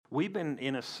We've been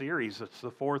in a series, it's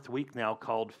the fourth week now,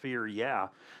 called Fear Yeah.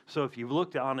 So if you've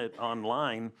looked on it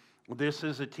online, this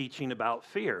is a teaching about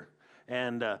fear.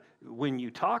 And when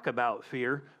you talk about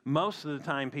fear, most of the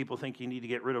time people think you need to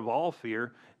get rid of all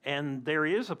fear, and there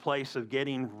is a place of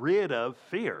getting rid of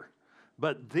fear.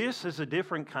 But this is a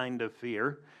different kind of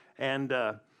fear, and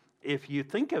if you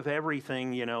think of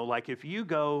everything, like if you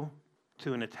go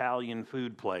to an Italian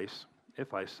food place,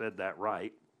 if I said that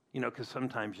right, because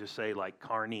sometimes you say like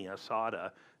carne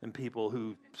asada, and people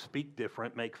who speak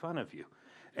different make fun of you.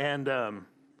 And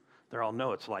they're all,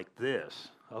 no, it's like this.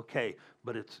 Okay,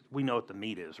 but we know what the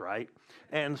meat is, right?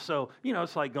 And so,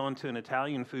 it's like going to an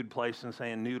Italian food place and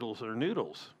saying noodles are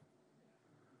noodles.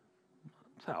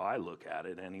 That's how I look at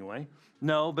it anyway.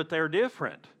 No, but they're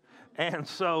different. And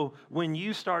so when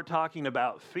you start talking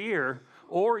about fear,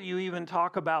 or you even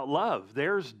talk about love,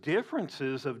 there's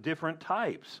differences of different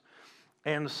types.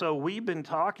 And so we've been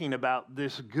talking about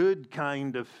this good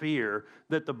kind of fear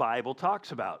that the Bible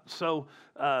talks about. So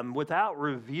without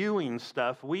reviewing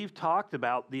stuff, we've talked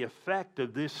about the effect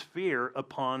of this fear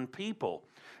upon people.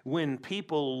 When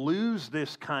people lose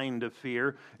this kind of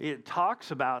fear, it talks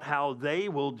about how they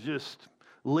will just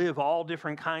live all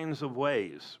different kinds of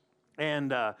ways.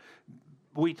 And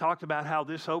we talked about how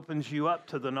this opens you up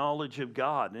to the knowledge of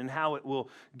God and how it will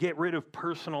get rid of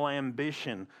personal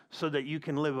ambition so that you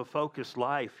can live a focused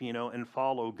life, and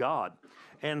follow God.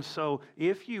 And so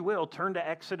if you will, turn to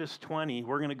Exodus 20.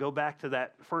 We're going to go back to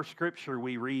that first scripture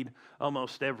we read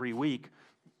almost every week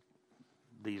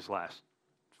these last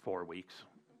 4 weeks.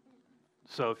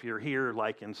 So if you're here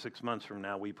like in 6 months from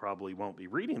now, we probably won't be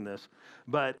reading this.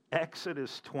 But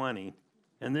Exodus 20,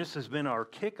 and this has been our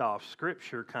kickoff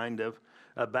scripture kind of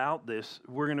about this.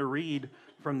 We're going to read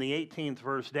from the 18th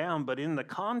verse down, but in the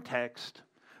context,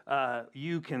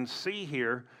 you can see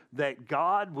here that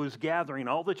God was gathering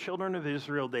all the children of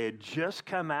Israel. They had just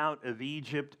come out of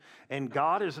Egypt, and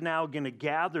God is now going to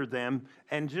gather them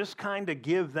and just kind of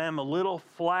give them a little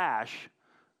flash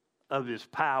of His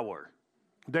power.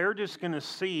 They're just going to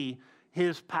see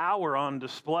His power on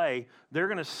display. They're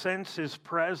going to sense His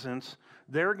presence.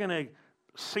 They're going to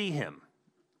see Him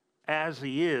as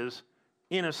He is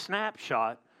in a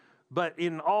snapshot, but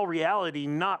in all reality,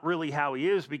 not really how He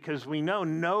is, because we know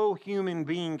no human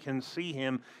being can see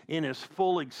Him in His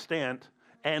full extent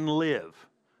and live.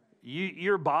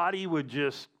 Your body would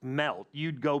just melt.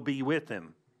 You'd go be with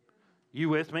Him. You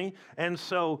with me? And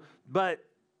so, but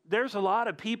there's a lot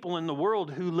of people in the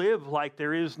world who live like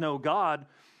there is no God.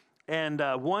 And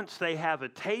once they have a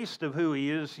taste of who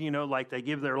He is, like they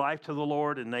give their life to the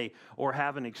Lord or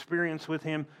have an experience with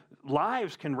Him,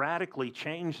 lives can radically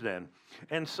change then.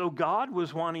 And so God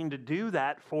was wanting to do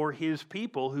that for His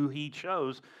people who He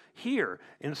chose here.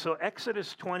 And so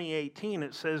Exodus 20:18,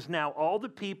 it says, now all the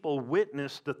people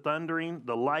witnessed the thundering,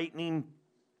 the lightning,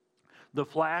 the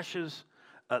flashes,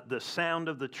 the sound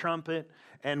of the trumpet.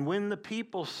 And when the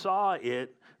people saw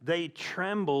it, they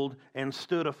trembled and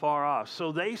stood afar off.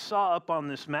 So they saw up on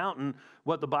this mountain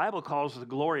what the Bible calls the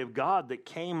glory of God that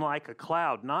came like a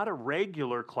cloud, not a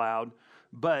regular cloud,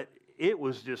 but it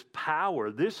was just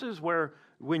power. This is where,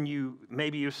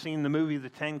 maybe you've seen the movie The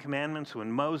Ten Commandments,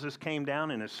 when Moses came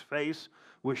down and his face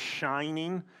was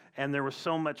shining and there was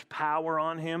so much power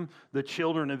on him, the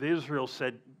children of Israel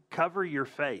said, cover your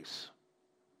face.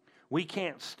 We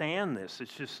can't stand this.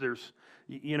 It's just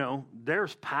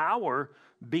there's power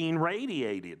being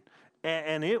radiated.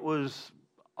 And it was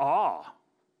awe.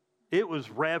 It was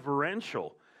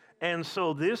reverential. And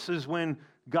so this is when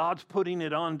God's putting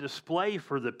it on display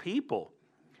for the people,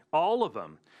 all of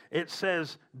them. It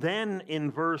says, then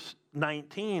in verse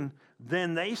 19,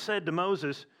 then they said to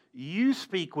Moses, you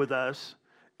speak with us,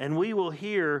 and we will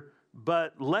hear,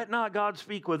 but let not God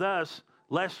speak with us,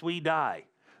 lest we die.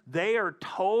 They are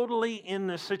totally in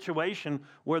this situation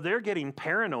where they're getting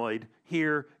paranoid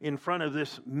here in front of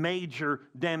this major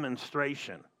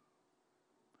demonstration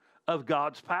of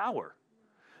God's power.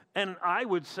 And I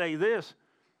would say this,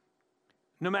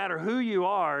 no matter who you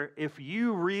are, if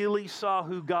you really saw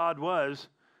who God was,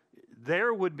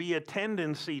 there would be a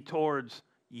tendency towards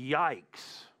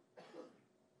yikes.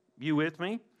 You with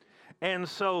me? And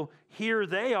so here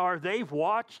they are, they've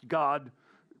watched God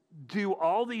do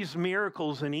all these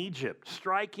miracles in Egypt,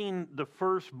 striking the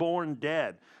firstborn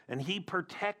dead, and He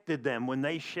protected them when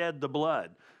they shed the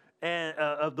blood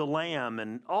of the lamb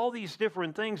and all these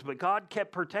different things, but God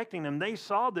kept protecting them. They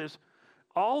saw this,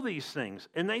 all these things,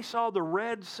 and they saw the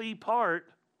Red Sea part.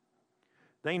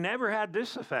 They never had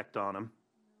this effect on them.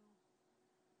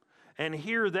 And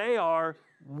here they are,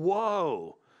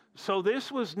 whoa, So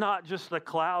this was not just a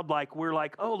cloud like we're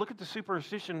like, oh, look at the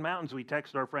Superstition Mountains. We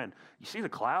text our friend. You see the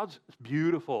clouds? It's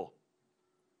beautiful.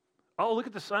 Oh, look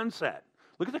at the sunset.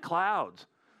 Look at the clouds.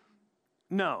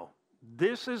 No,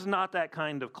 this is not that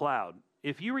kind of cloud.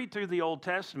 If you read through the Old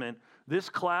Testament, this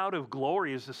cloud of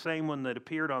glory is the same one that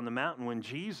appeared on the mountain when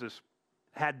Jesus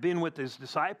had been with his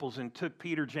disciples and took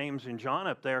Peter, James, and John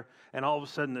up there, and all of a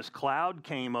sudden this cloud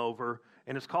came over,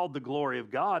 and it's called the glory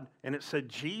of God, and it said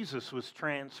Jesus was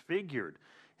transfigured.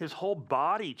 His whole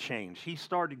body changed. He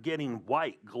started getting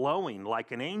white, glowing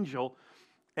like an angel,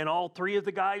 and all three of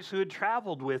the guys who had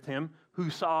traveled with him, who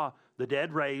saw the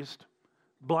dead raised,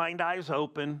 blind eyes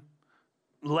open,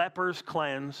 lepers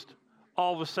cleansed,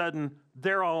 all of a sudden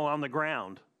they're all on the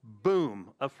ground,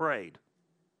 boom, afraid.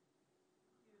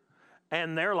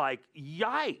 And they're like,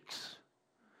 yikes.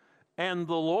 And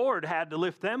the Lord had to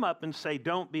lift them up and say,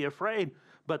 don't be afraid.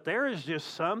 But there is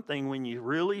just something when you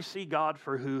really see God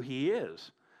for who he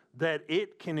is, that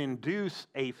it can induce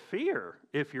a fear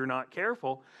if you're not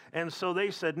careful. And so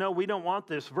they said, no, we don't want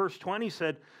this. Verse 20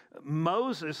 said,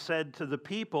 Moses said to the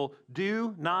people,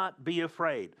 do not be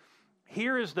afraid.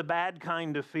 Here is the bad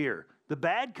kind of fear. The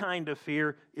bad kind of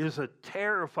fear is a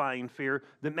terrifying fear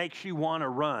that makes you want to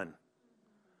run.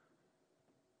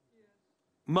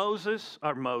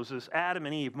 Adam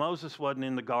and Eve, Moses wasn't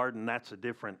in the garden. That's a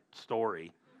different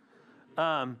story.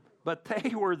 But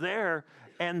they were there,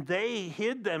 and they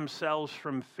hid themselves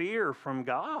from fear from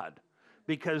God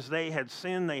because they had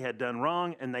sinned, they had done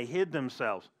wrong, and they hid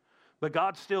themselves. But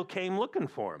God still came looking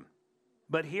for them.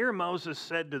 But here Moses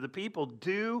said to the people,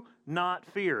 do not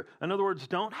fear. In other words,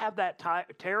 don't have that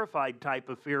terrified type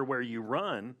of fear where you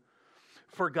run.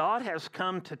 For God has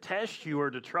come to test you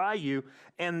or to try you,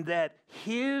 and that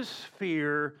his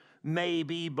fear may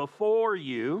be before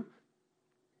you,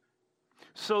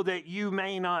 so that you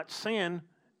may not sin.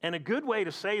 And a good way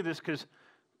to say this, because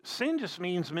sin just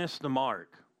means miss the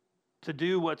mark, to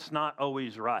do what's not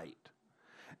always right.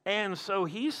 And so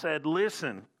he said,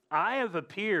 listen, I have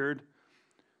appeared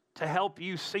to help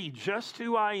you see just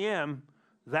who I am.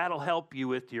 That'll help you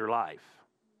with your life.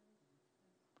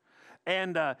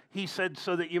 And he said,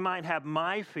 so that you might have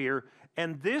my fear.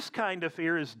 And this kind of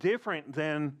fear is different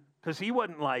than, because he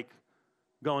wasn't like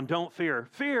going, don't fear.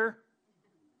 Fear.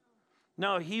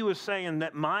 No, he was saying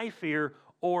that my fear,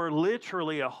 or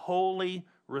literally a holy,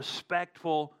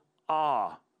 respectful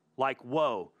awe, like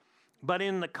whoa. But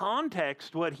in the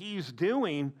context, what he's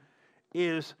doing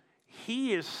is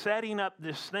he is setting up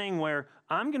this thing where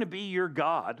I'm going to be your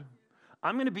God.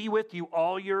 I'm going to be with you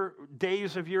all your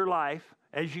days of your life.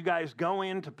 As you guys go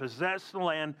in to possess the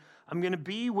land, I'm going to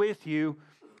be with you.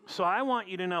 So I want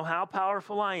you to know how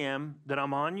powerful I am, that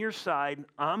I'm on your side,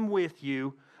 I'm with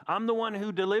you, I'm the one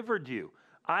who delivered you.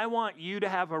 I want you to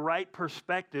have a right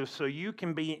perspective so you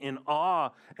can be in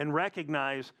awe and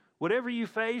recognize whatever you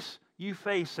face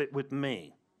it with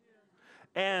me.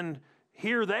 And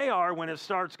here they are when it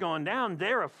starts going down,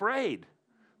 they're afraid.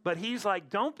 But he's like,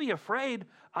 don't be afraid.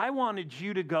 I wanted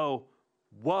you to go,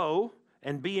 whoa,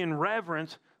 and be in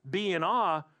reverence, be in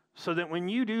awe, so that when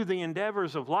you do the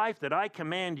endeavors of life that I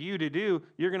command you to do,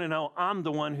 you're going to know I'm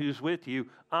the one who's with you.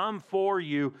 I'm for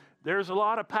you. There's a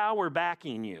lot of power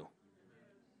backing you.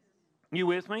 You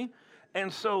with me?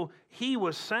 And so he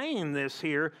was saying this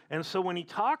here, and so when he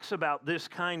talks about this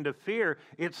kind of fear,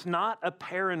 it's not a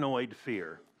paranoid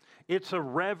fear. It's a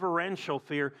reverential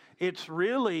fear. It's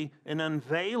really an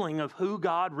unveiling of who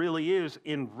God really is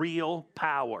in real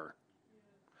power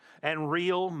and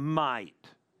real might.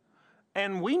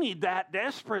 And we need that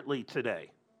desperately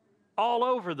today, all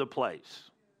over the place.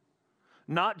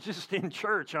 Not just in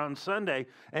church on Sunday,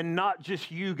 and not just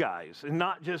you guys, and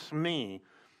not just me,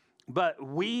 but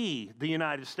we, the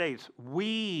United States,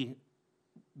 we,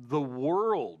 the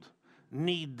world,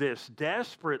 need this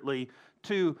desperately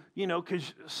to,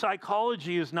 because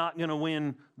psychology is not going to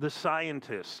win the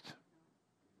scientist.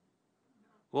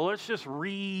 Well, let's just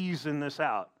reason this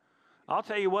out. I'll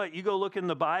tell you what, you go look in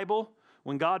the Bible,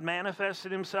 when God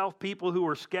manifested himself, people who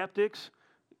were skeptics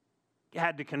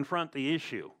had to confront the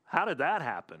issue. How did that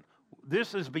happen?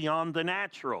 This is beyond the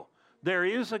natural. There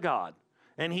is a God,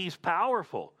 and he's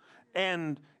powerful,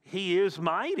 and he is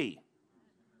mighty.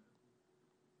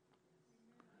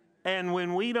 And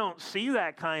when we don't see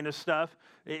that kind of stuff,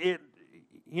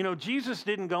 Jesus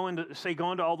didn't go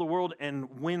into all the world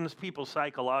and wins people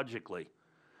psychologically.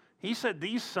 He said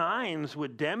these signs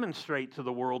would demonstrate to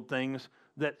the world things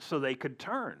so they could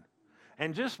turn.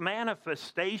 And just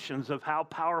manifestations of how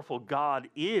powerful God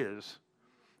is,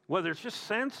 whether it's just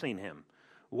sensing him,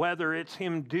 whether it's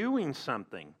him doing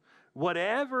something,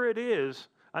 whatever it is.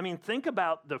 I mean, think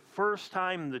about the first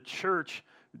time the church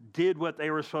did what they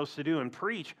were supposed to do and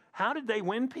preach, how did they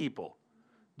win people?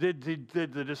 Did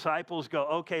the disciples go,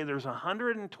 okay, there's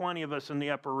 120 of us in the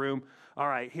upper room. All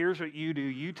right, here's what you do.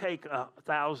 You take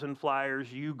 1,000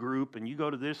 flyers, you group, and you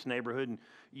go to this neighborhood. And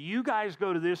you guys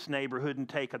go to this neighborhood and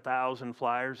take 1,000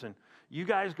 flyers. And you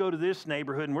guys go to this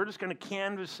neighborhood, and we're just going to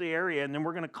canvass the area, and then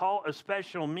we're going to call a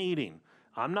special meeting.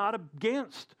 I'm not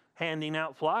against handing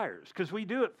out flyers because we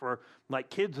do it for like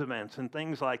kids events and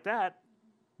things like that.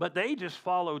 But they just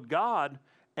followed God,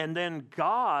 and then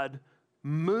God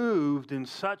moved in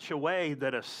such a way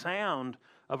that a sound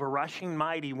of a rushing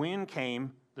mighty wind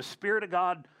came. The Spirit of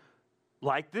God,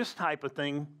 like this type of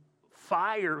thing,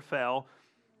 fire fell,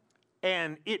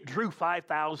 and it drew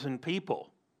 5,000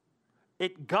 people.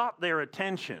 It got their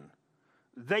attention.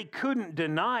 They couldn't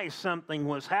deny something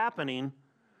was happening.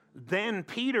 Then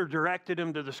Peter directed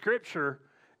them to the Scripture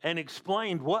and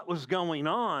explained what was going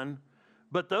on,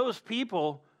 but those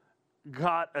people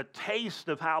got a taste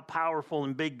of how powerful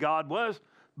and big God was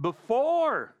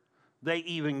before they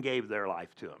even gave their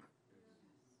life to Him.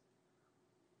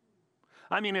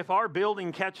 I mean, if our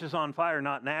building catches on fire,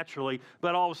 not naturally,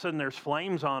 but all of a sudden there's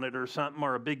flames on it or something,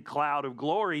 or a big cloud of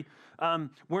glory,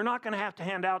 we're not going to have to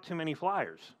hand out too many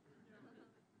flyers.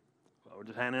 Well, we're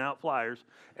just handing out flyers.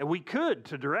 And we could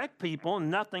to direct people, and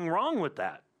nothing wrong with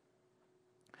that.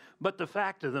 But the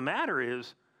fact of the matter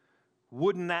is,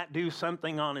 wouldn't that do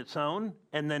something on its own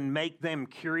and then make them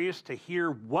curious to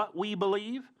hear what we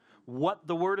believe, what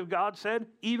the Word of God said?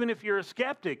 Even if you're a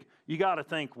skeptic, you got to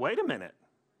think, wait a minute.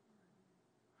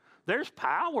 There's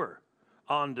power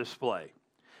on display.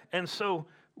 And so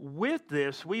with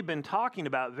this, we've been talking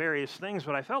about various things,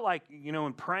 but I felt like,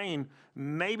 in praying,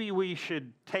 maybe we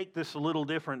should take this a little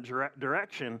different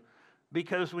direction.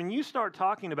 Because when you start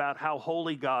talking about how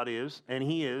holy God is, and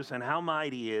He is, and how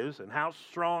mighty He is, and how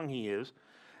strong He is,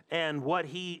 and what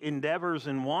He endeavors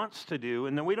and wants to do,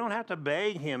 and then we don't have to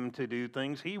beg Him to do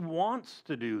things. He wants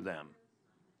to do them.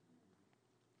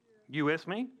 You with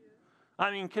me? I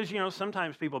mean, because,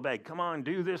 sometimes people beg, come on,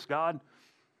 do this, God.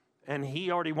 And He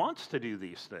already wants to do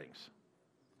these things.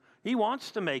 He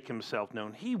wants to make Himself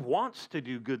known. He wants to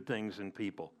do good things in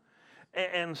people.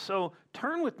 And so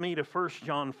turn with me to 1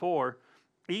 John 4.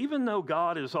 Even though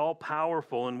God is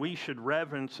all-powerful and we should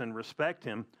reverence and respect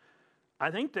Him,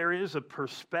 I think there is a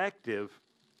perspective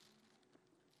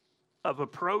of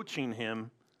approaching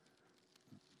Him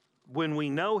when we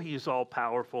know He's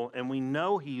all-powerful and we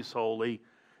know He's holy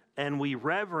and we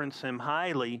reverence Him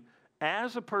highly.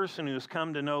 As a person who's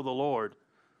come to know the Lord,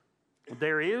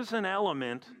 there is an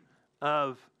element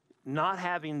of not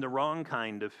having the wrong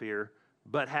kind of fear,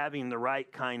 but having the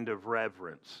right kind of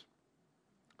reverence.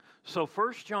 So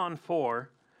 1 John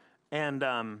 4, and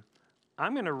I'm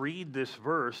going to read this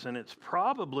verse, and it's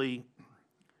probably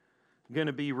going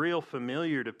to be real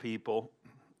familiar to people.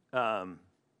 I'm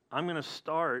going to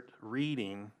start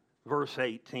reading verse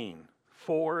 18,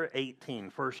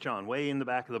 4:18, 1 John, way in the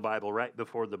back of the Bible, right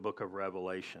before the book of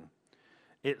Revelation.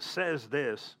 It says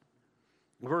this,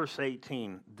 verse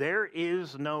 18, there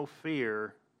is no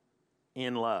fear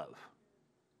in love.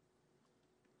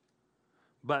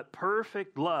 But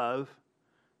perfect love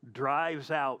drives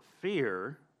out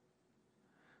fear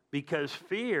because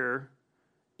fear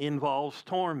involves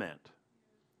torment.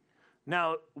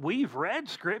 Now, we've read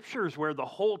scriptures where the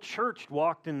whole church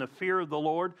walked in the fear of the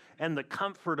Lord and the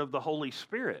comfort of the Holy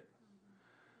Spirit.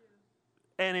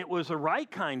 And it was a right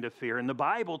kind of fear. And the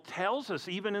Bible tells us,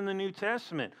 even in the New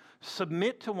Testament,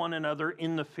 submit to one another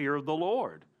in the fear of the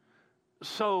Lord.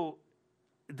 So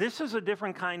this is a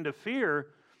different kind of fear.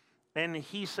 And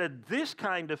he said this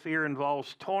kind of fear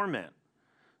involves torment.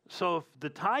 So if the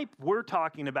type we're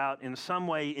talking about in some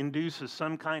way induces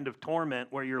some kind of torment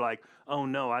where you're like, oh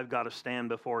no, I've got to stand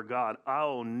before God.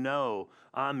 Oh no,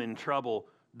 I'm in trouble.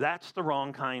 That's the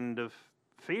wrong kind of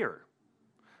fear.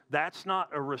 That's not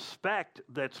a respect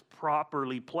that's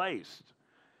properly placed.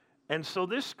 And so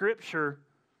this scripture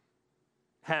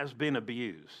has been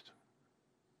abused.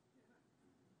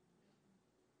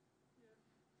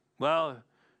 Well,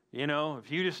 if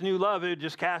you just knew love, it would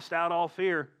just cast out all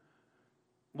fear.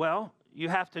 Well, you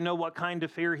have to know what kind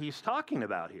of fear he's talking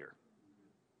about here.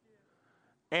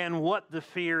 And what the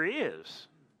fear is.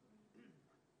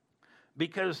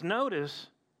 Because notice,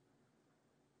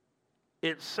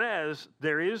 it says,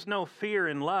 there is no fear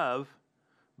in love,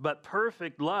 but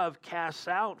perfect love casts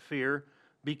out fear,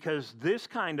 because this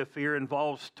kind of fear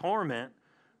involves torment,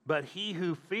 but he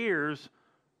who fears,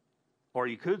 or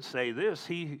you could say this,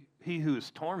 he who is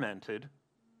tormented.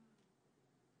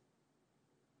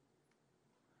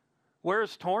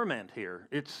 Where's torment here?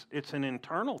 It's an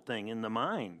internal thing in the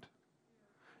mind.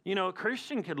 You know, a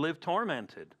Christian could live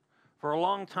tormented for a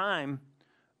long time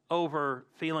over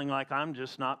feeling like I'm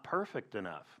just not perfect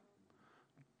enough.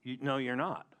 No, you're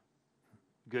not.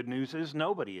 Good news is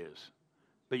nobody is.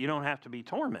 But you don't have to be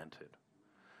tormented.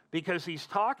 Because he's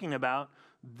talking about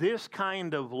this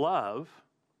kind of love,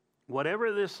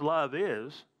 whatever this love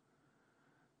is,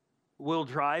 will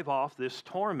drive off this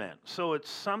torment. So it's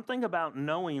something about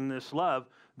knowing this love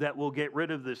that will get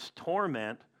rid of this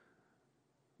torment,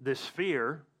 this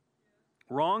fear.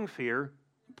 Wrong fear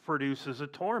produces a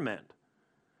torment.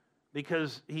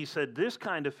 Because he said this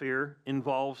kind of fear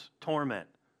involves torment.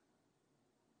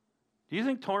 Do you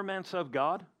think torment's of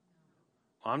God?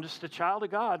 I'm just a child of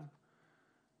God.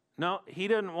 No, he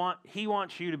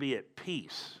wants you to be at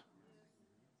peace.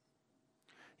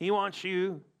 He wants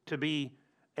you to be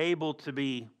able to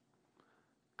be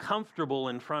comfortable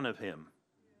in front of him.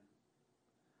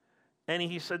 And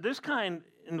he said this kind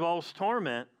involves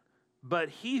torment, but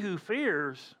he who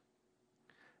fears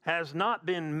has not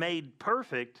been made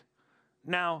perfect.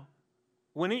 Now,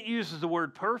 when it uses the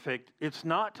word perfect, it's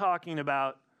not talking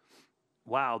about,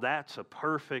 wow, that's a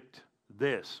perfect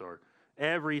this, or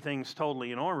everything's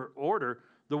totally in order.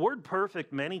 The word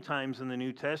perfect many times in the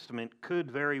New Testament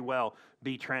could very well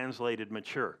be translated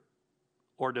mature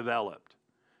or developed.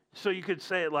 So you could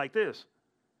say it like this.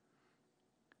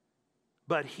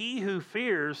 But he who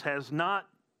fears has not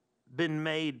been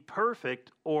made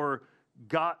perfect or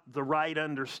got the right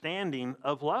understanding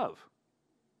of love.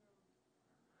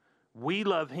 We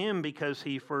love him because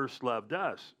he first loved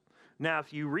us. Now,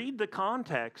 if you read the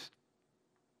context,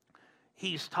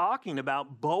 he's talking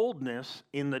about boldness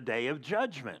in the day of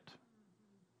judgment.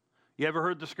 You ever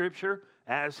heard the scripture?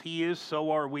 As he is,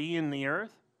 so are we in the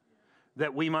earth.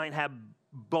 That we might have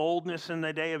boldness in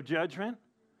the day of judgment.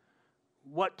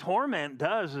 What torment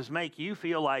does is make you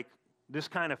feel like this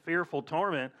kind of fearful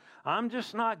torment. I'm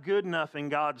just not good enough in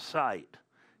God's sight.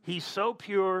 He's so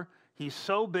pure. He's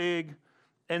so big.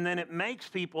 And then it makes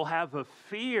people have a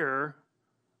fear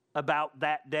about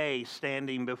that day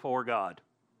standing before God.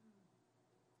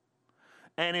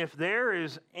 And if there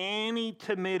is any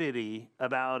timidity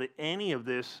about any of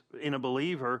this in a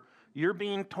believer, you're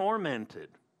being tormented.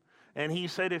 And he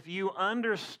said if you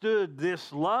understood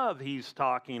this love he's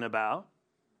talking about,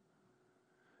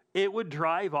 it would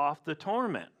drive off the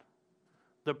torment.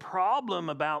 The problem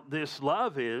about this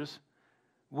love is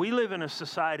we live in a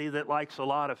society that likes a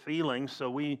lot of feelings, so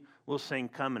we will sing,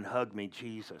 "Come and hug me,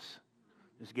 Jesus.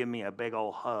 Just give me a big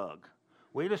old hug.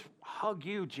 We just hug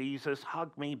you, Jesus.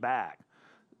 Hug me back."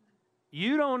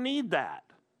 You don't need that.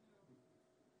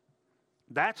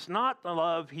 That's not the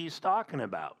love he's talking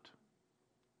about.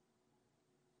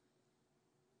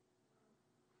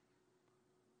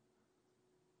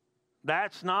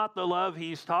 That's not the love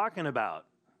he's talking about.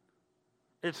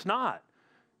 It's not.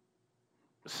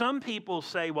 Some people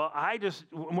say, well,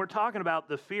 when we're talking about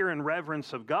the fear and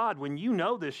reverence of God, when you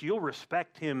know this, you'll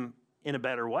respect him in a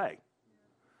better way.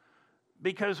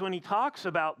 Because when he talks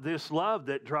about this love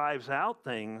that drives out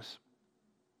things,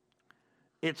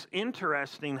 it's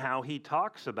interesting how he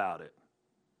talks about it.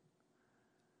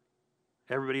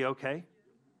 Everybody okay?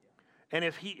 And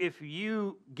if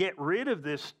you get rid of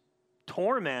this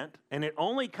torment, and it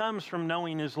only comes from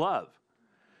knowing his love.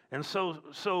 And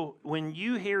so when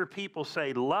you hear people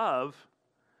say love,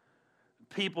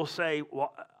 people say,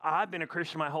 well, I've been a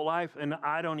Christian my whole life, and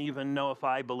I don't even know if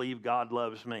I believe God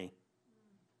loves me.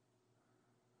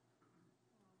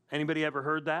 Anybody ever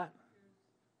heard that?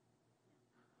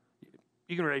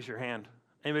 You can raise your hand.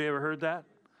 Anybody ever heard that?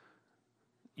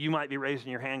 You might be raising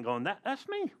your hand going, that's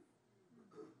me.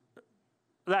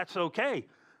 That's okay.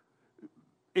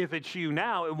 If it's you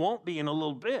now, it won't be in a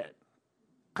little bit.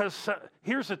 Because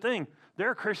here's the thing. There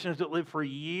are Christians that live for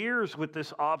years with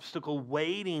this obstacle,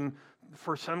 waiting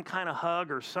for some kind of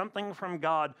hug or something from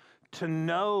God to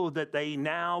know that they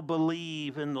now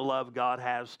believe in the love God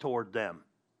has toward them.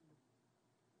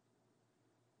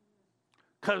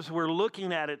 Because we're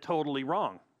looking at it totally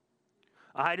wrong.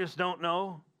 I just don't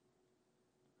know.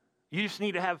 You just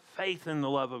need to have faith in the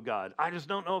love of God. I just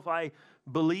don't know if I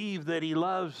believe that he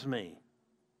loves me.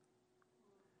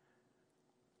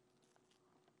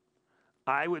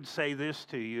 I would say this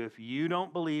to you. If you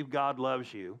don't believe God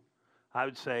loves you, I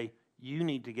would say you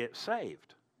need to get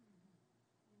saved.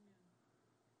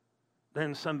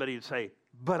 Then somebody would say,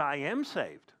 but I am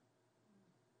saved.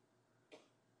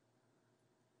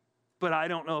 But I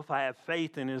don't know if I have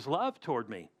faith in his love toward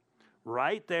me.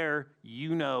 Right there,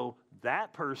 you know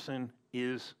that person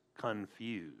is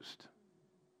confused.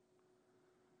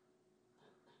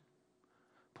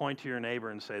 Point to your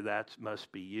neighbor and say, that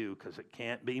must be you, because it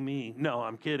can't be me. No,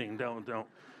 I'm kidding. Don't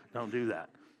do that.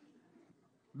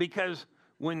 Because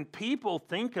when people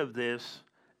think of this,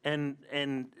 and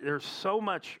there's so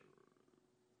much,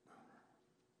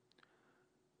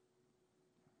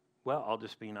 well, I'll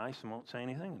just be nice and won't say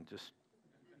anything and just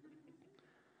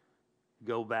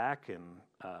go back and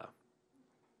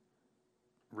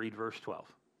read verse 12.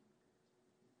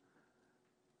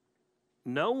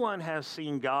 No one has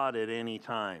seen God at any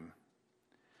time.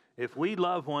 If we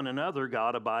love one another,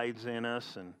 God abides in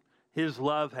us, and his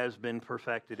love has been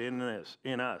perfected in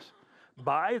us.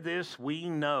 By this we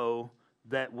know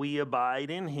that we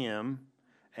abide in him,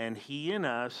 and he in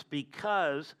us,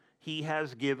 because he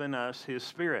has given us his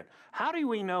Spirit. How do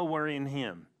we know we're in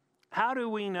him? How do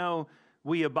we know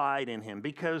we abide in him?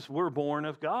 Because we're born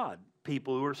of God,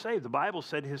 people who are saved. The Bible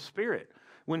said his Spirit.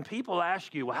 When people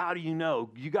ask you, well, how do you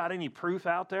know? You got any proof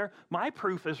out there? My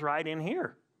proof is right in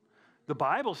here. The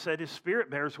Bible said his Spirit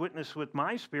bears witness with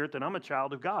my spirit that I'm a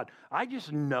child of God. I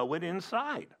just know it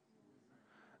inside.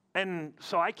 And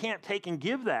so I can't take and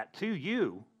give that to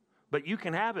you, but you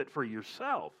can have it for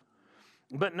yourself.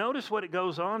 But notice what it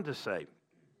goes on to say.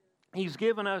 He's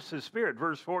given us his Spirit,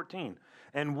 verse 14.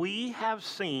 And we have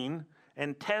seen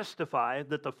and testify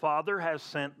that the Father has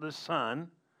sent the Son.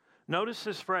 Notice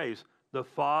this phrase, the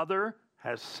Father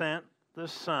has sent the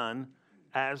Son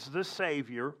as the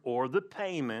Savior or the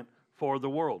payment for the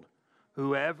world.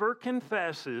 Whoever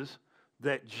confesses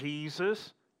that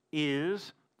Jesus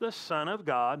is the Son of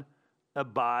God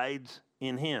abides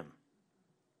in him,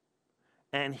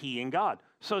 and he in God.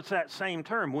 So it's that same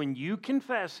term. When you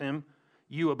confess him,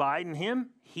 you abide in him,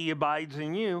 he abides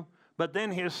in you, but then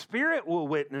his Spirit will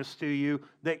witness to you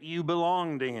that you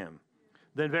belong to him.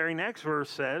 The very next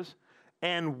verse says,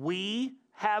 and we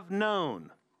have known.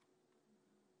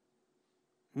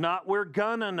 Not we're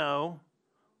gonna know,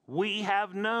 we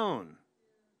have known.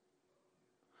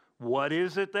 What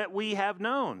is it that we have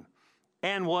known?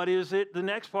 And what is it, the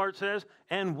next part says,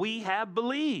 and we have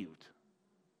believed.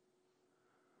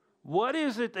 What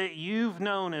is it that you've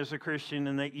known as a Christian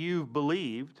and that you've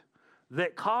believed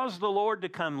that caused the Lord to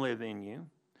come live in you,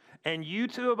 and you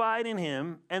to abide in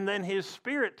him, and then his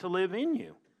Spirit to live in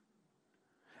you?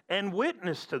 And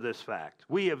witness to this fact.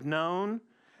 We have known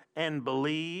and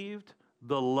believed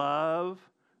the love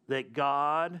that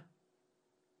God,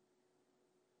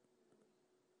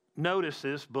 notice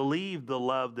this, believe the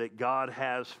love that God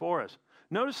has for us.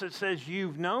 Notice it says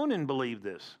you've known and believed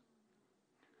this.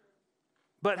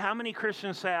 But how many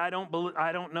Christians say, I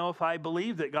don't know if I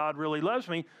believe that God really loves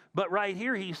me? But right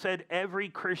here he said every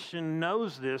Christian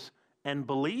knows this and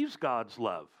believes God's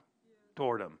love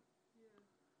toward him.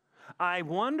 I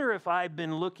wonder if I've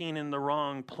been looking in the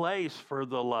wrong place for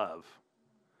the love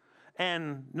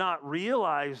and not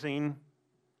realizing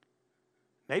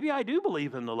maybe I do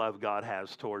believe in the love God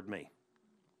has toward me.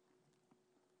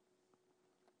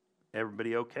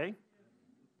 Everybody okay?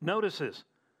 Notice this.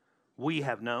 We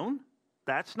have known.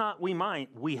 That's not we might,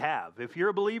 we have. If you're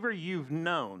a believer, you've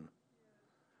known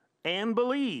and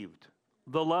believed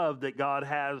the love that God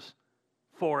has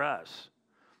for us.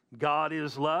 God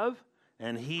is love,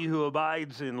 and he who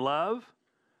abides in love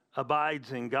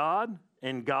abides in God,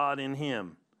 and God in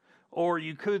him. Or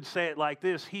you could say it like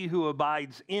this, he who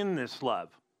abides in this love.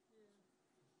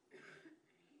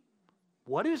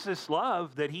 What is this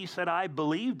love that he said I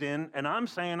believed in, and I'm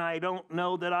saying I don't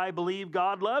know that I believe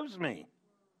God loves me?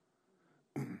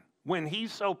 When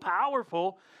he's so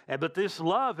powerful, but this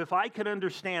love, if I could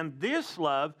understand this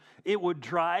love, it would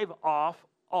drive off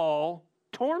all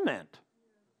torment.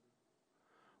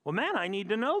 Well, man, I need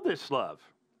to know this love.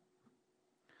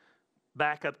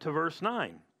 Back up to verse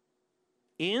 9.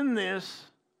 In this,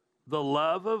 the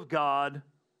love of God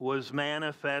was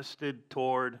manifested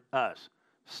toward us.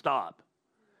 Stop.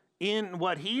 In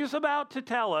what he's about to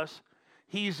tell us,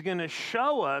 he's going to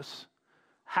show us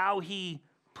how he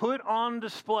put on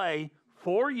display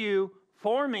for you,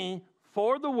 for me,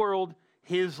 for the world,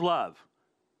 his love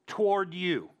toward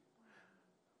you.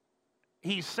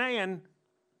 He's saying,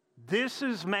 this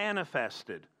is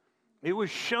manifested. It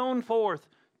was shown forth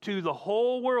to the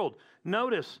whole world.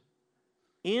 Notice,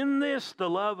 in this the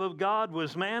love of God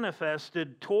was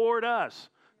manifested toward us,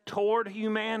 toward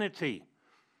humanity.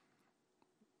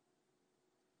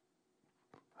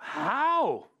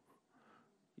 How?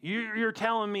 You're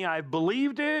telling me I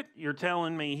believed it. You're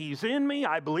telling me he's in me.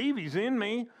 I believe he's in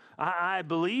me. I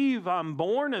believe I'm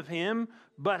born of him.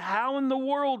 But how in the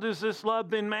world has this love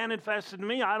been manifested to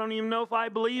me? I don't even know if I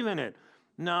believe in it.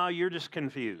 No, you're just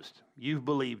confused. You've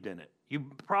believed in it. You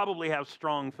probably have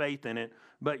strong faith in it,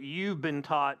 but you've been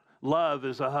taught love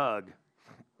is a hug.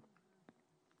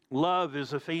 Love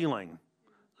is a feeling.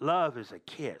 Love is a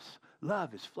kiss.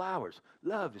 Love is flowers.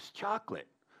 Love is chocolate.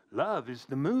 Love is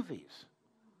the movies.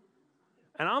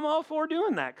 And I'm all for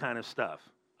doing that kind of stuff,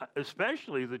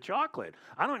 especially the chocolate.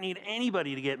 I don't need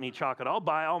anybody to get me chocolate. I'll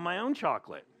buy all my own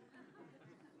chocolate.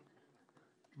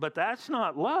 But that's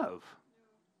not love.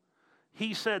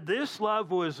 He said this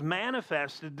love was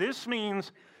manifested. This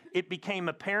means it became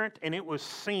apparent and it was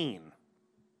seen.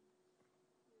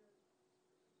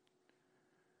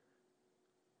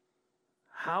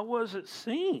 How was it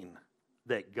seen?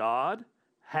 That God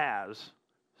has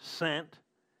sent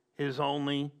his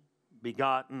only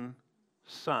begotten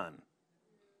Son.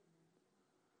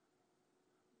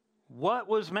 What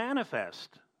was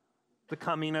manifest? The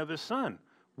coming of his Son.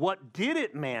 What did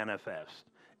it manifest?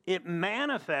 It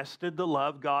manifested the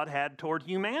love God had toward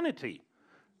humanity.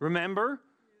 Remember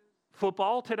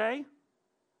football today?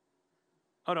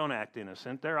 Oh, don't act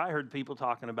innocent there. I heard people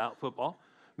talking about football.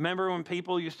 Remember when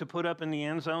people used to put up in the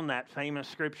end zone that famous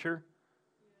scripture?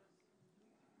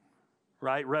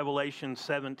 Right? Revelation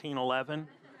 17:11.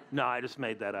 No, I just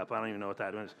made that up. I don't even know what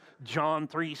that is. John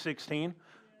 3:16.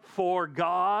 For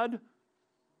God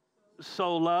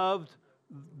so loved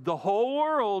the whole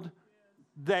world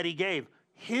that he gave.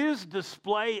 His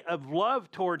display of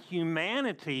love toward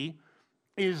humanity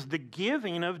is the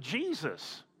giving of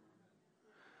Jesus.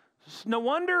 It's no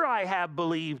wonder I have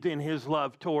believed in his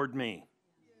love toward me.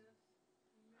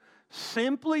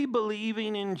 Simply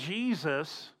believing in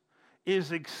Jesus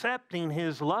is accepting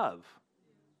his love.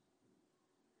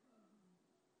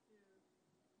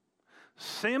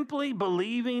 Simply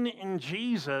believing in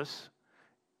Jesus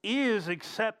is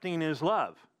accepting his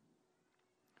love.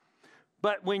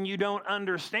 But when you don't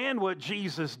understand what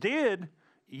Jesus did,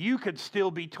 you could still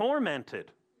be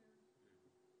tormented.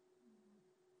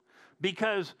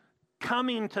 Because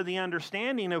coming to the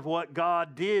understanding of what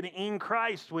God did in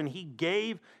Christ when he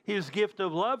gave his gift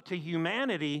of love to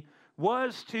humanity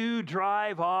was to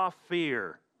drive off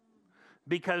fear.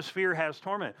 Because fear has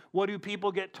torment. What do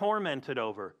people get tormented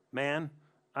over? Man,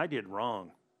 I did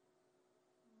wrong.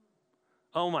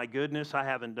 Oh my goodness, I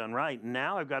haven't done right.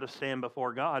 Now I've got to stand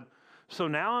before God. So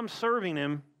now I'm serving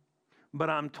him, but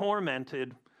I'm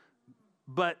tormented.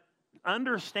 But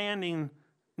understanding,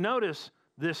 notice,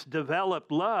 this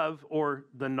developed love or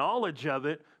the knowledge of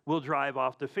it will drive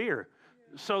off the fear.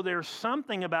 So there's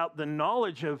something about the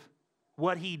knowledge of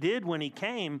what he did when he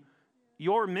came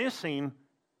you're missing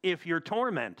if you're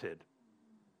tormented.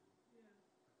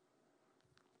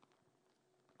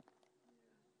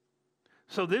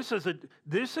 So this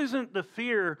isn't the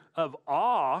fear of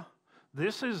awe.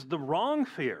 This is the wrong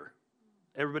fear.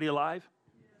 Everybody alive?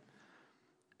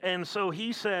 And so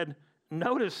he said,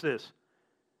 notice this.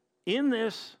 In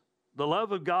this, the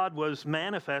love of God was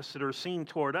manifested or seen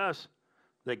toward us,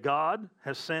 that God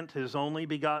has sent his only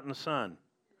begotten Son.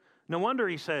 No wonder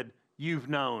he said, you've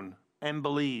known and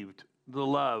believed the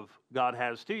love God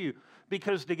has to you.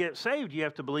 Because to get saved, you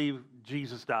have to believe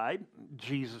Jesus died,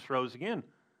 Jesus rose again.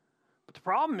 But the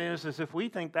problem is if we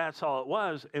think that's all it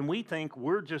was, and we think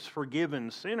we're just forgiven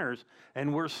sinners,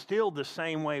 and we're still the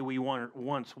same way we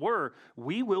once were,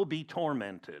 we will be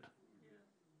tormented.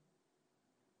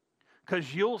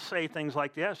 Because you'll say things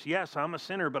like, yes, I'm a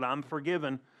sinner, but I'm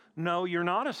forgiven. No, you're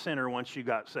not a sinner once you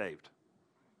got saved.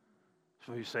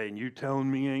 So he's saying, you telling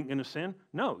me you ain't going to sin?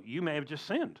 No, you may have just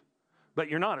sinned. But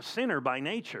you're not a sinner by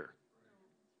nature.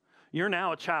 You're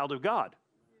now a child of God.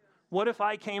 What if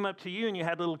I came up to you and you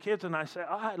had little kids and I said,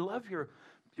 oh, I love your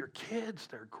kids.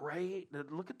 They're great.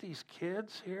 Look at these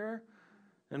kids here.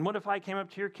 And what if I came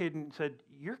up to your kid and said,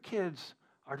 your kids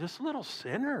are just little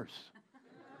sinners?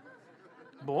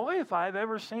 Boy, if I've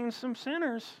ever seen some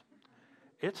sinners,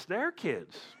 it's their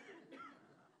kids.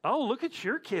 Oh, look at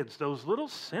your kids, those little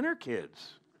sinner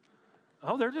kids.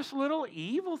 Oh, they're just little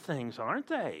evil things, aren't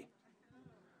they?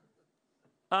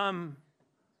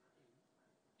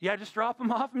 Yeah, just drop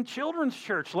them off in children's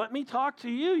church. Let me talk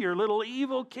to you, your little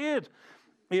evil kids.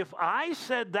 If I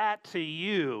said that to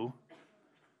you,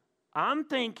 I'm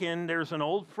thinking there's an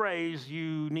old phrase,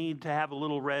 you need to have a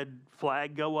little red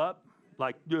flag go up,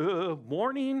 like,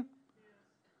 warning.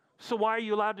 So why are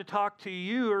you allowed to talk to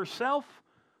you yourself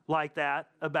like that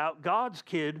about God's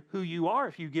kid, who you are,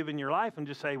 if you've given your life, and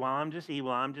just say, well, I'm just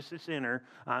evil, I'm just a sinner,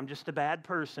 I'm just a bad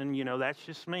person, that's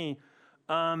just me.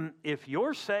 If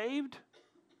you're saved,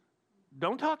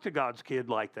 don't talk to God's kid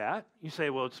like that. You say,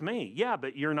 well, it's me. Yeah,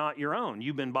 but you're not your own.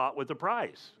 You've been bought with a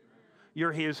price.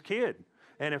 You're his kid.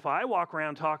 And if I walk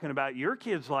around talking about your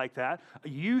kids like that,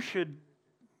 you should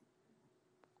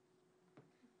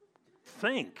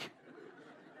think.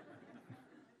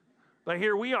 But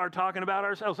here we are talking about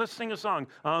ourselves. Let's sing a song.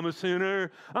 I'm a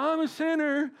sinner. I'm a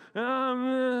sinner.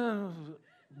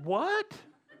 What?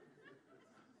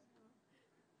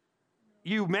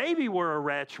 You maybe were a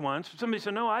wretch once. Somebody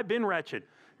said, no, I've been wretched.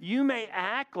 You may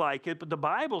act like it, but the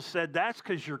Bible said that's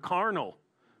because you're carnal,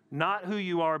 not who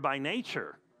you are by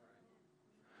nature.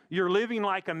 You're living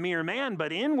like a mere man,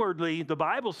 but inwardly, the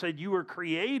Bible said you were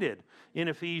created in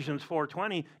Ephesians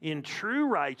 4:20 in true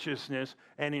righteousness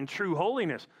and in true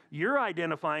holiness. You're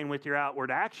identifying with your outward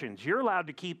actions. You're allowed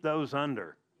to keep those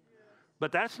under.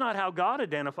 But that's not how God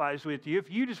identifies with you.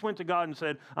 If you just went to God and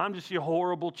said, I'm just your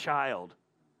horrible child.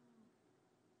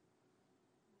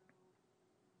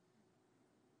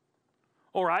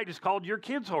 Or I just called your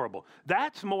kids horrible.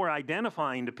 That's more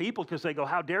identifying to people because they go,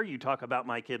 how dare you talk about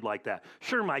my kid like that?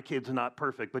 Sure, my kid's not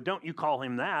perfect, but don't you call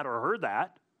him that or her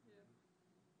that.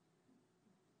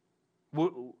 Yeah.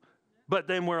 But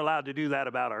then we're allowed to do that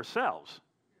about ourselves.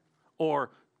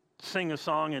 Or sing a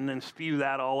song and then spew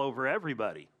that all over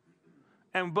everybody.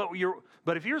 But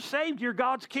if you're saved, you're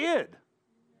God's kid.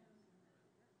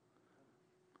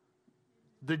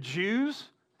 The Jews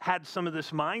had some of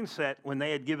this mindset when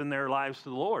they had given their lives to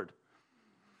the Lord.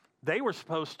 They were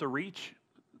supposed to reach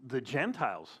the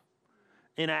Gentiles.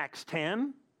 In Acts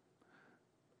 10,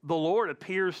 the Lord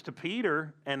appears to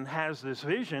Peter and has this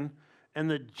vision, and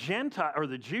the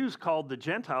Jews called the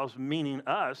Gentiles, meaning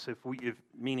us,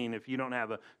 meaning if you don't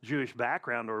have a Jewish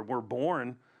background or were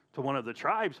born to one of the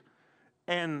tribes.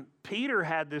 And Peter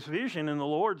had this vision, and the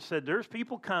Lord said, there's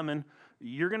people coming.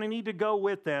 You're going to need to go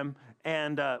with them.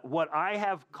 And what I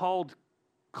have called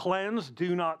cleansed,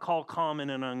 do not call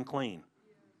common and unclean.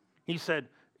 He said,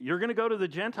 you're going to go to the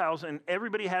Gentiles, and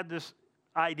everybody had this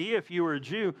idea, if you were a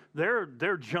Jew,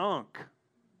 they're junk.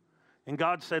 And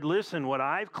God said, listen, what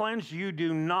I've cleansed, you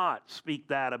do not speak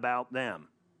that about them.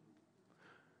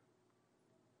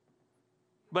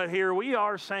 But here we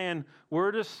are saying,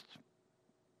 we're just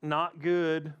not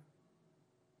good.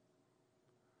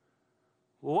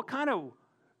 Well,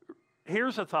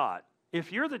 here's a thought.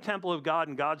 If you're the temple of God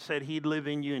and God said he'd live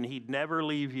in you and he'd never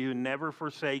leave you, never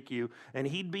forsake you, and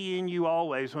he'd be in you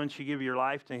always once you give your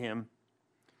life to him,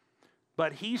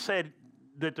 but he said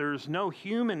that there's no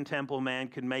human temple man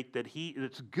could make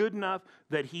that's good enough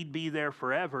that he'd be there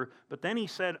forever, but then he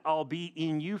said, I'll be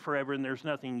in you forever and there's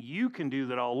nothing you can do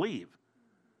that I'll leave.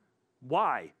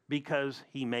 Why? Because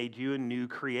he made you a new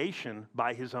creation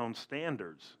by his own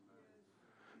standards.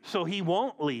 So he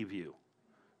won't leave you.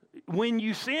 When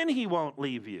you sin, he won't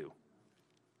leave you.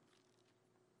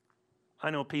 I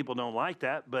know people don't like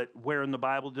that, but where in the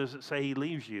Bible does it say he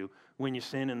leaves you when you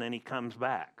sin and then he comes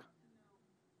back?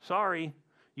 Sorry,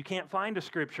 you can't find a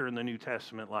scripture in the New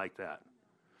Testament like that.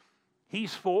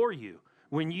 He's for you.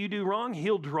 When you do wrong,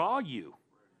 he'll draw you.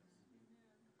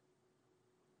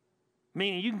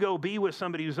 Meaning you can go be with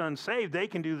somebody who's unsaved, they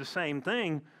can do the same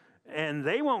thing, and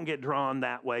they won't get drawn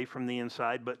that way from the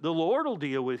inside, but the Lord will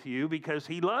deal with you because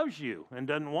he loves you and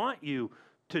doesn't want you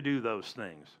to do those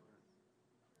things.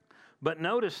 But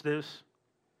notice this,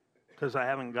 because I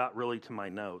haven't got really to my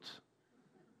notes.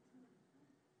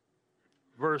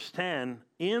 Verse 10,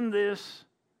 in this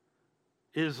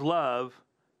is love,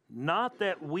 not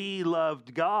that we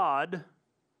loved God,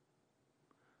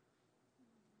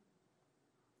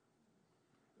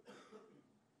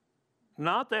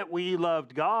 not that we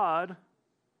loved God,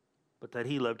 but that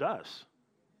he loved us.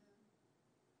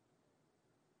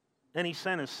 And he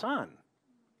sent his son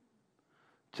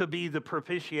to be the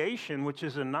propitiation, which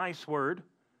is a nice word,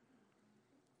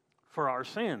 for our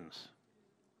sins.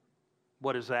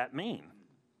 What does that mean?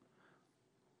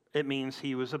 It means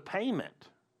he was a payment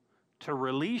to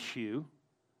release you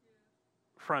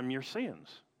from your sins.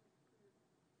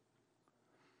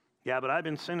 Yeah, but I've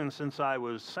been sinning since I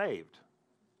was saved.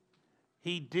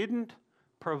 He didn't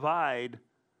provide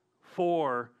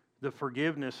for the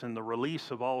forgiveness and the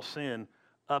release of all sin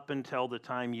up until the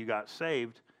time you got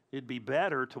saved. It'd be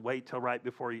better to wait till right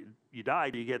before you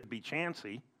die to get to be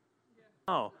chancy. Yeah.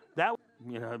 Oh, that,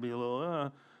 it'd be a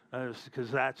little, because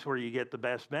that's where you get the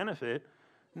best benefit.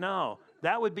 No,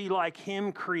 that would be like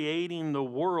him creating the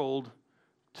world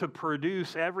to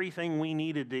produce everything we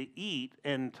needed to eat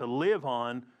and to live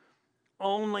on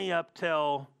only up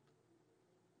till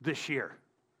this year.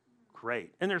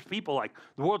 Great. And there's people like,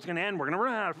 the world's going to end. We're going to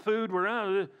run out of food.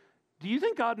 Do you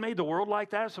think God made the world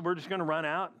like that, so we're just going to run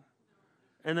out?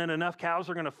 And then enough cows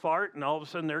are going to fart, and all of a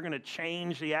sudden they're going to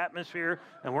change the atmosphere,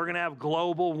 and we're going to have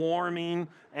global warming,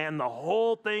 and the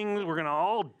whole thing, we're going to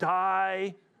all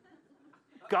die.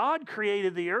 God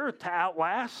created the earth to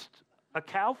outlast a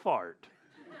cow fart.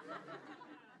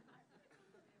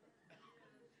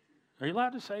 Are you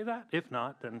allowed to say that? If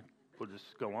not, then we'll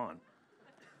just go on.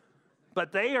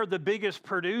 But they are the biggest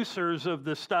producers of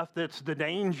the stuff that's the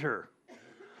danger.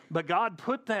 But God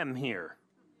put them here.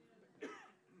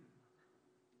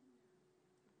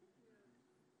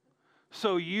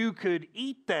 so you could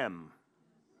eat them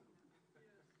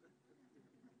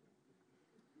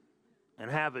and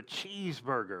have a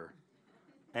cheeseburger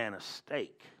and a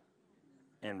steak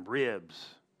and ribs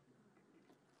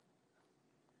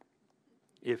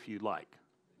if you like.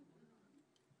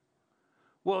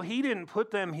 Well, he didn't put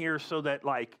them here so that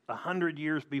like 100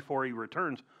 years before he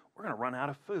returns, we're going to run out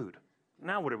of food.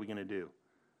 Now what are we going to do?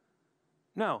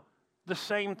 No, the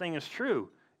same thing is true.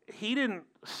 He didn't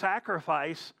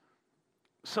sacrifice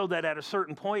so that at a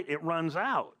certain point it runs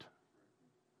out.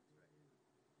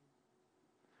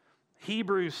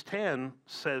 Hebrews 10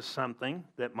 says something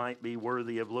that might be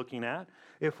worthy of looking at.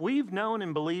 If we've known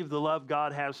and believed the love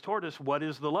God has toward us, what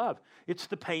is the love? It's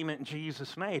the payment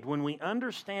Jesus made. When we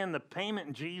understand the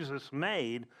payment Jesus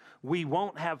made, we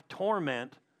won't have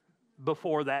torment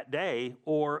before that day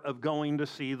or of going to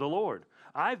see the Lord.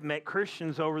 I've met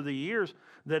Christians over the years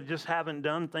that just haven't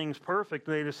done things perfect.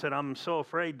 They just said, I'm so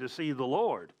afraid to see the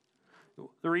Lord.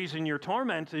 The reason you're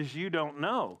tormented is you don't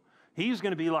know. He's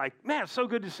going to be like, man, it's so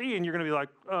good to see you. And you're going to be like,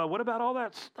 what about all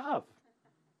that stuff?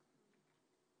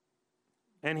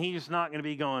 And he's not going to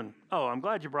be going, oh, I'm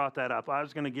glad you brought that up. I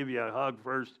was going to give you a hug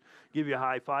first, give you a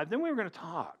high five. Then we were going to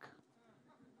talk.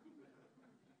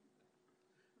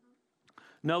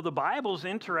 No, the Bible's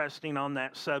interesting on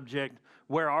that subject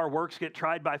where our works get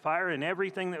tried by fire and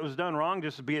everything that was done wrong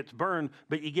just gets burned,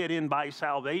 but you get in by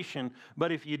salvation.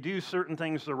 But if you do certain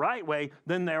things the right way,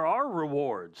 then there are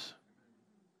rewards.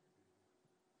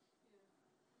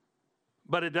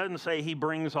 But it doesn't say he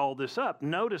brings all this up.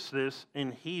 Notice this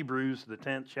in Hebrews, the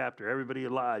 10th chapter. Everybody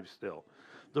alive still.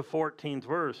 The 14th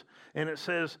verse. And it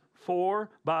says, for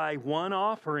by one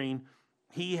offering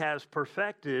he has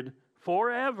perfected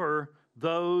forever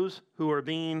those who are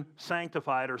being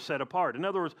sanctified or set apart. In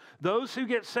other words, those who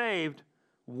get saved,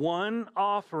 one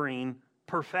offering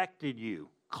perfected you,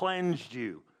 cleansed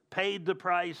you, paid the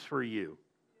price for you.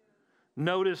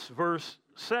 Notice verse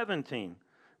 17.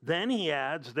 Then he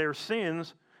adds, their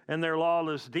sins and their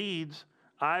lawless deeds,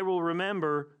 I will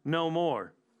remember no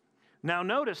more. Now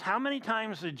notice, how many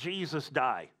times did Jesus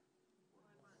die?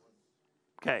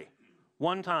 Okay,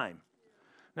 one time.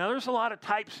 Now there's a lot of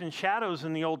types and shadows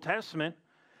in the Old Testament.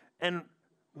 And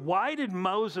why did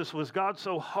was God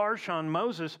so harsh on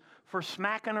Moses for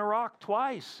smacking a rock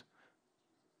twice?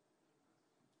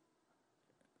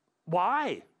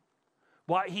 Why?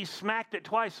 Why he smacked it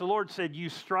twice? The Lord said, you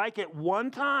strike it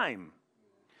one time,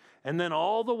 and then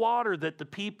all the water that the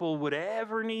people would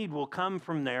ever need will come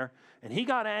from there. And he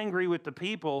got angry with the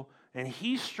people, and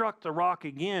he struck the rock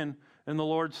again, and the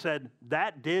Lord said,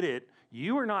 that did it.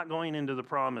 You are not going into the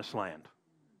promised land.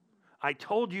 I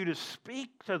told you to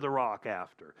speak to the rock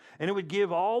after, and it would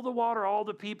give all the water all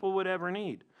the people would ever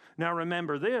need. Now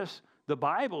remember this, the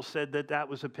Bible said that that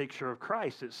was a picture of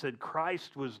Christ. It said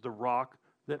Christ was the rock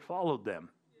that followed them.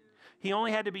 He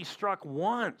only had to be struck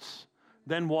once,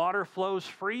 then water flows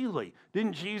freely.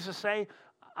 Didn't Jesus say,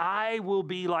 I will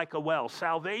be like a well.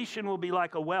 Salvation will be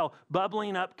like a well,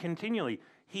 bubbling up continually.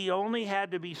 He only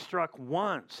had to be struck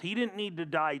once. He didn't need to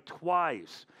die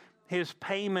twice. His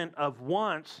payment of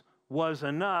once was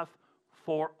enough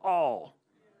for all.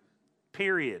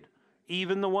 Period.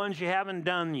 Even the ones you haven't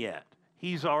done yet.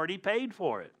 He's already paid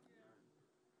for it.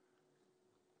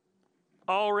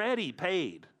 Already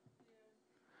paid.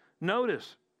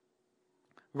 Notice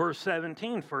verse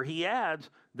 17, for he adds,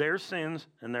 their sins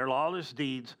and their lawless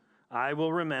deeds I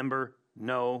will remember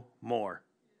no more.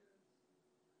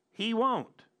 He won't.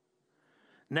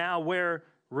 Now where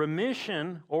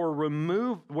remission or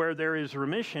where there is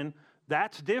remission,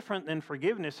 that's different than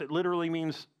forgiveness. It literally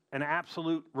means an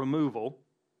absolute removal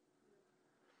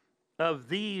of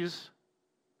these.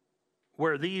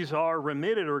 Where these are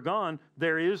remitted or gone,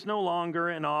 there is no longer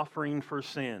an offering for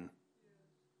sin.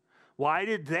 Why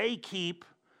did they keep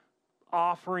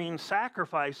offering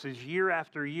sacrifices year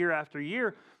after year after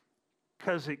year?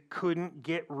 Because it couldn't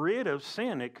get rid of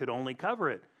sin. It could only cover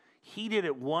it. He did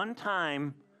it one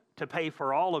time to pay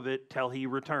for all of it till he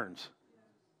returns.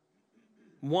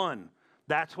 One.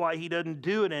 That's why he doesn't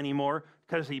do it anymore,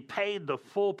 because he paid the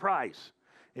full price.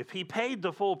 If he paid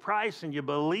the full price and you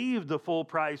believe the full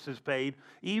price is paid,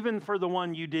 even for the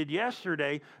one you did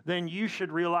yesterday, then you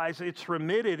should realize it's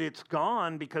remitted, it's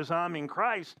gone because I'm in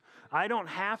Christ. I don't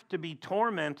have to be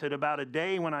tormented about a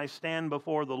day when I stand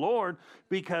before the Lord,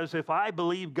 because if I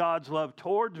believe God's love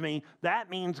towards me, that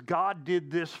means God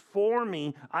did this for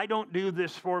me. I don't do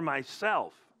this for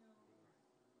myself.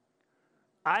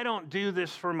 I don't do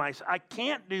this for myself. I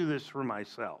can't do this for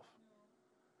myself.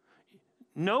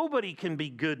 Nobody can be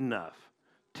good enough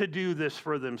to do this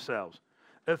for themselves.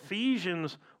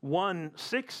 Ephesians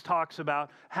 1:6 talks about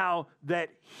how that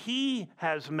he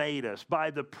has made us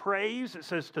by the praise, it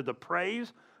says to the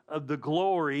praise of the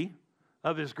glory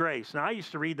of his grace. Now, I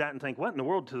used to read that and think, what in the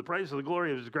world? To the praise of the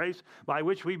glory of his grace, by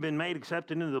which we've been made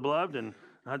accepted into the beloved. And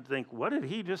I'd think, what did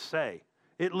he just say?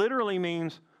 It literally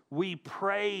means we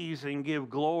praise and give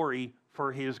glory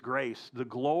for his grace, the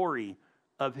glory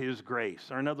of his grace.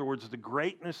 Or in other words, the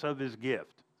greatness of his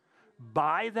gift.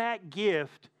 By that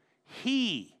gift,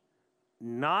 he,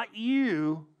 not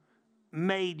you,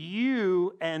 made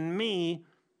you and me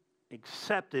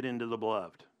accepted into the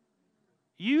beloved.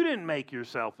 You didn't make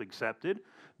yourself accepted.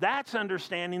 That's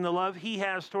understanding the love he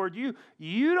has toward you.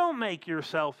 You don't make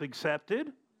yourself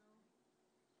accepted.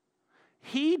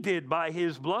 He did by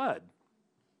his blood.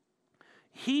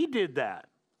 He did that.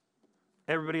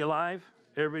 Everybody alive?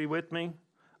 Everybody with me?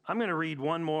 I'm going to read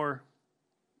one more.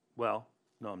 Well,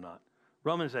 no, I'm not.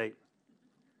 Romans 8.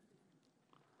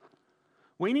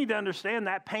 We need to understand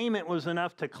that payment was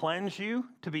enough to cleanse you,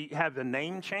 to have the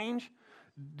name change,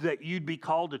 that you'd be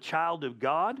called a child of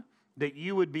God, that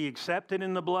you would be accepted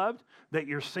in the beloved, that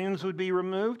your sins would be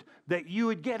removed, that you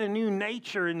would get a new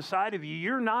nature inside of you.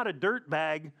 You're not a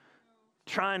dirtbag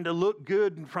trying to look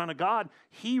good in front of God.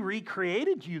 He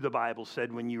recreated you, the Bible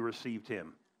said, when you received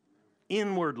him,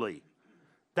 inwardly.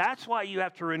 That's why you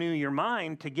have to renew your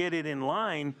mind to get it in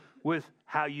line with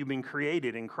how you've been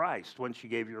created in Christ once you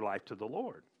gave your life to the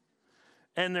Lord.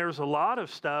 And there's a lot of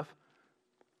stuff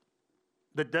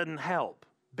that doesn't help.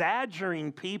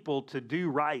 Badgering people to do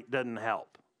right doesn't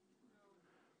help.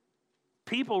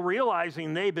 People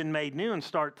realizing they've been made new and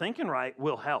start thinking right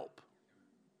will help.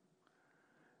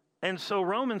 And so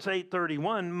Romans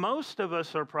 8:31, most of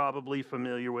us are probably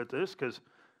familiar with this because,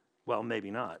 well,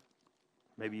 maybe not.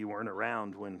 Maybe you weren't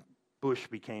around when Bush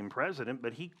became president,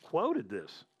 but he quoted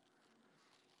this.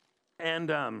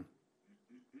 And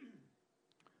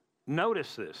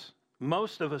notice this.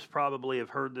 Most of us probably have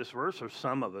heard this verse, or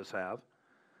some of us have.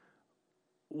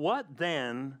 What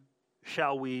then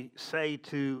shall we say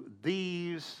to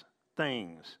these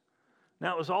things?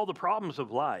 Now, it was all the problems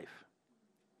of life.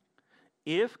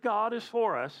 If God is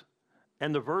for us,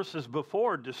 and the verses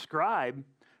before describe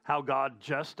how God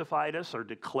justified us or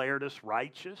declared us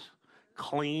righteous,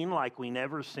 clean like we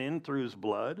never sinned through his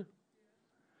blood.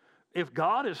 If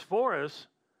God is for us,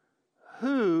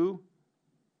 who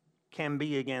can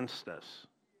be against us?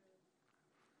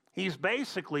 He's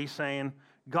basically saying,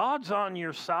 God's on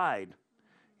your side.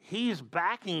 He's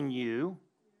backing you.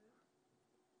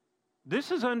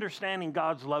 This is understanding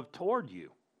God's love toward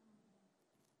you.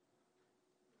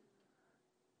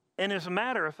 And as a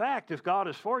matter of fact, if God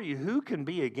is for you, who can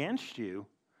be against you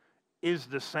is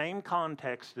the same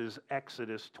context as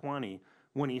Exodus 20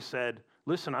 when he said,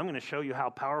 listen, I'm going to show you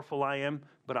how powerful I am,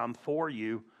 but I'm for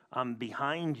you, I'm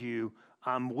behind you,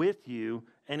 I'm with you.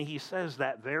 And he says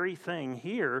that very thing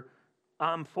here,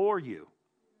 I'm for you.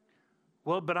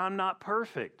 Well, but I'm not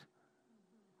perfect.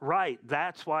 Right,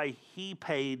 that's why he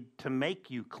paid to make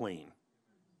you clean.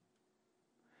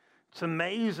 It's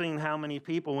amazing how many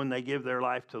people, when they give their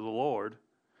life to the Lord,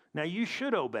 now you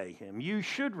should obey him, you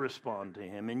should respond to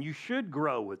him, and you should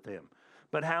grow with him.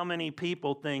 But how many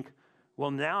people think,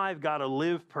 well, now I've got to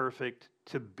live perfect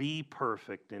to be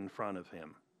perfect in front of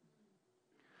him?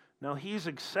 No, he's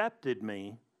accepted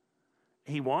me.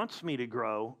 He wants me to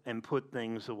grow and put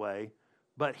things away,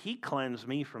 but he cleansed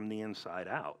me from the inside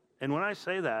out. And when I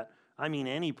say that, I mean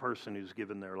any person who's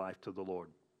given their life to the Lord.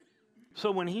 So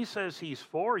when he says he's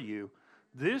for you,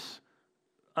 this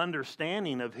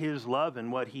understanding of his love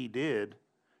and what he did,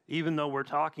 even though we're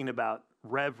talking about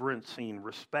reverencing,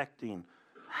 respecting,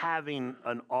 having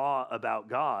an awe about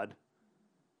God,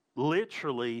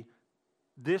 literally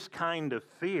this kind of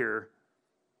fear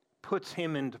puts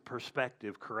him into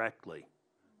perspective correctly.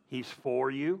 He's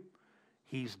for you.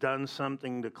 He's done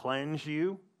something to cleanse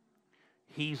you.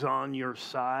 He's on your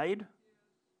side.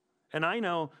 And I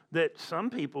know that some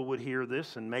people would hear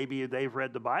this and maybe they've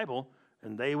read the Bible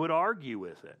and they would argue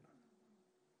with it.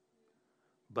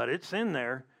 But it's in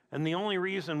there. And the only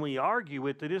reason we argue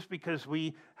with it is because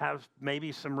we have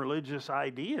maybe some religious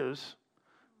ideas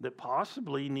that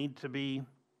possibly need to be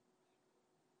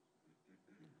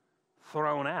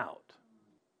thrown out.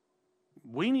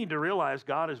 We need to realize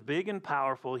God is big and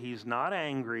powerful. He's not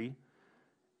angry.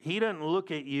 He doesn't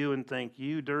look at you and think,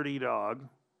 you dirty dog.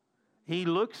 He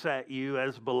looks at you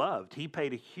as beloved. He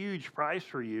paid a huge price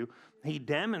for you. He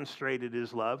demonstrated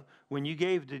his love. When you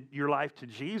gave your life to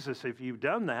Jesus, if you've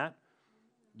done that,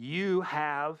 you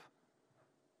have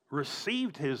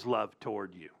received his love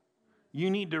toward you. You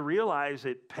need to realize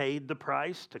it paid the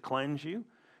price to cleanse you.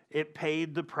 It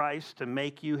paid the price to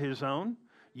make you his own.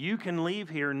 You can leave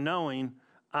here knowing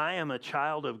I am a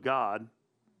child of God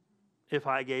if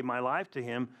I gave my life to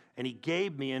him, and he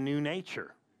gave me a new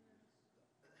nature.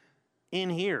 In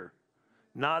here,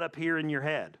 not up here in your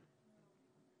head.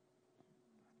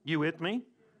 You with me?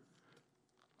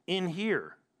 In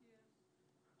here.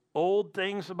 Old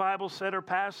things, the Bible said, are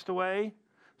passed away.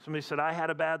 Somebody said, I had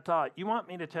a bad thought. You want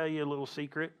me to tell you a little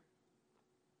secret?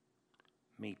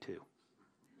 Me too.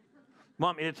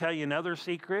 Want me to tell you another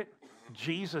secret?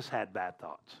 Jesus had bad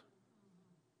thoughts.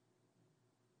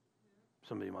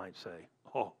 Somebody might say,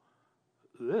 oh,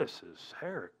 this is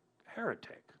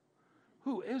heretic.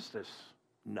 Who is this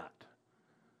nut?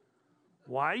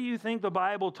 Why do you think the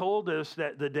Bible told us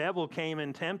that the devil came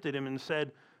and tempted him and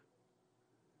said,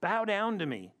 bow down to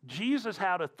me? Jesus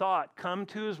had a thought come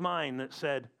to his mind that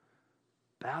said,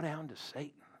 bow down to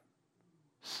Satan.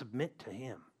 Submit to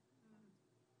him.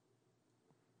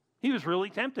 He was really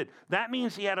tempted. That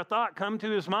means he had a thought come to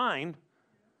his mind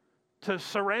to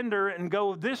surrender and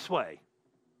go this way.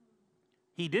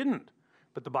 He didn't.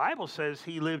 But the Bible says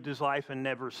he lived his life and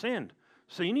never sinned.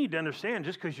 So you need to understand,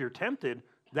 just because you're tempted,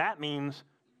 that means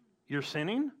you're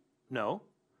sinning? No.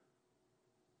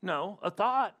 No, a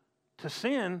thought to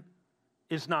sin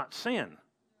is not sin.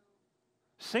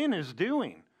 Sin is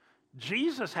doing.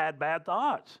 Jesus had bad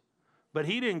thoughts, but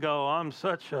he didn't go, I'm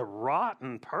such a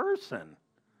rotten person.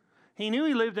 He knew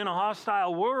he lived in a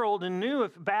hostile world and knew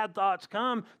if bad thoughts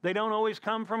come, they don't always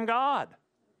come from God.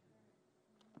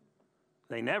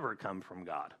 They never come from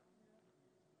God.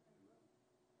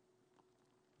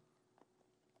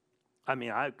 I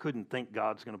mean, I couldn't think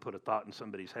God's going to put a thought in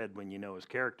somebody's head when you know his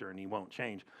character and he won't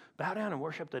change. Bow down and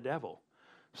worship the devil.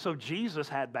 So Jesus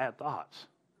had bad thoughts.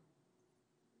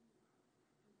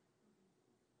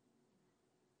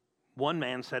 One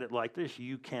man said it like this: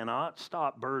 you cannot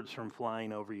stop birds from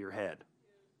flying over your head,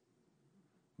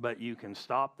 but you can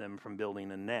stop them from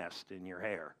building a nest in your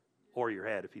hair, or your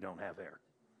head if you don't have hair.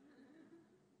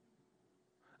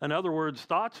 In other words,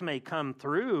 thoughts may come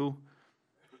through,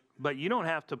 but you don't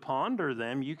have to ponder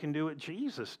them. You can do what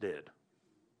Jesus did.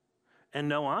 And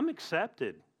no, I'm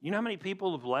accepted. You know how many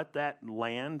people have let that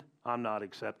land? I'm not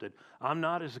accepted. I'm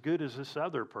not as good as this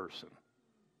other person.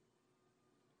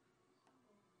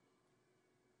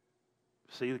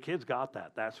 See, the kids got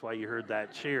that. That's why you heard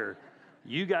that cheer.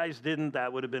 You guys didn't.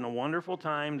 That would have been a wonderful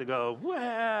time to go,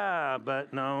 "Wah!"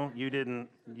 But no, you didn't.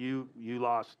 You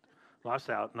lost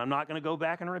out. And I'm not going to go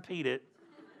back and repeat it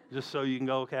just so you can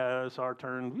go, okay, it's our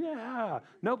turn. Yeah.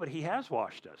 No, but he has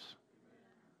washed us.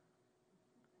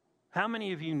 How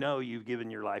many of you know you've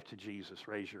given your life to Jesus?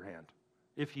 Raise your hand.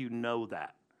 If you know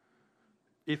that.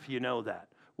 If you know that.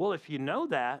 Well, if you know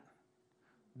that,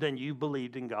 then you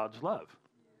believed in God's love.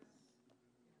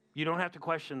 You don't have to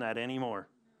question that anymore.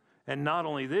 And not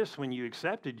only this, when you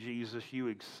accepted Jesus, you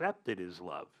accepted his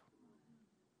love.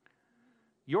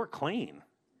 You're clean.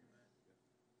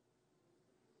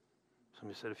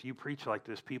 Somebody said, if you preach like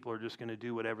this, people are just going to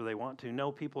do whatever they want to.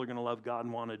 No, people are going to love God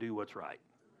and want to do what's right.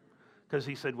 Because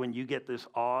he said, when you get this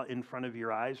awe in front of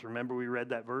your eyes, remember we read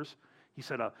that verse? He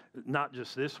said, not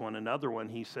just this one, another one,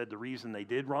 he said the reason they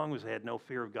did wrong was they had no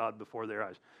fear of God before their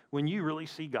eyes. When you really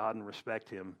see God and respect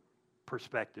him,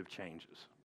 perspective changes.